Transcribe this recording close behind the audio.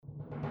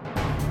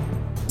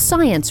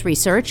Science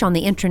research on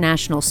the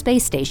International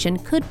Space Station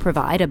could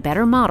provide a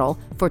better model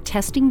for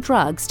testing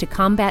drugs to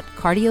combat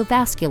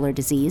cardiovascular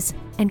disease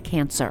and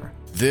cancer.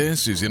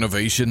 This is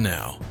Innovation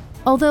Now.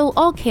 Although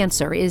all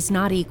cancer is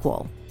not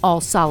equal,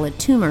 all solid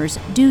tumors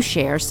do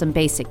share some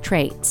basic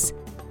traits.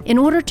 In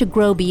order to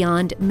grow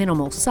beyond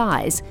minimal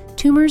size,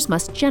 tumors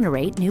must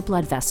generate new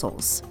blood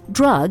vessels.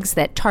 Drugs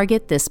that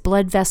target this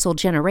blood vessel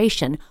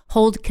generation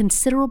hold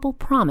considerable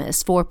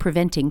promise for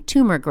preventing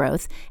tumor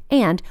growth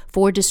and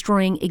for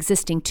destroying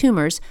existing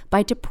tumors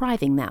by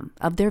depriving them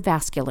of their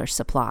vascular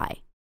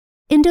supply.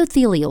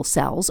 Endothelial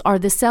cells are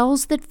the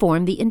cells that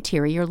form the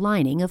interior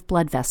lining of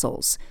blood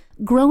vessels.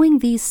 Growing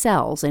these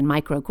cells in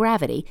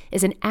microgravity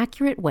is an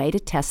accurate way to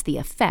test the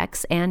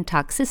effects and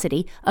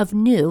toxicity of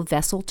new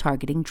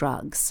vessel-targeting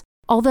drugs.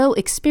 Although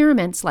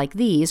experiments like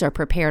these are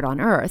prepared on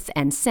Earth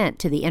and sent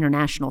to the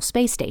International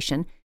Space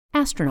Station,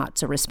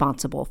 astronauts are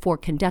responsible for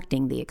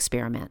conducting the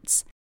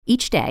experiments.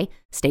 Each day,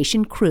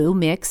 station crew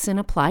mix and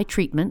apply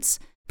treatments,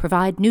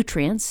 provide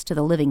nutrients to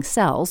the living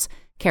cells,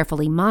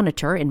 carefully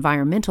monitor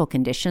environmental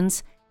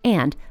conditions,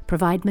 and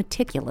provide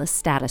meticulous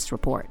status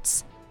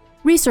reports.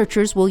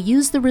 Researchers will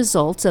use the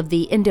results of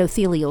the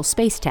endothelial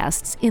space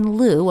tests in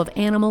lieu of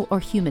animal or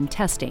human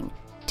testing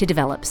to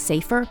develop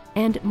safer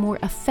and more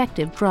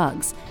effective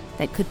drugs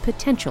that could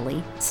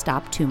potentially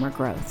stop tumor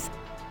growth.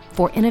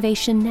 For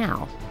Innovation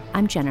Now,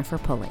 I'm Jennifer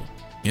Pulley.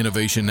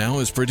 Innovation Now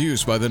is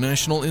produced by the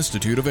National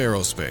Institute of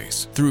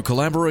Aerospace through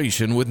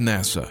collaboration with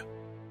NASA.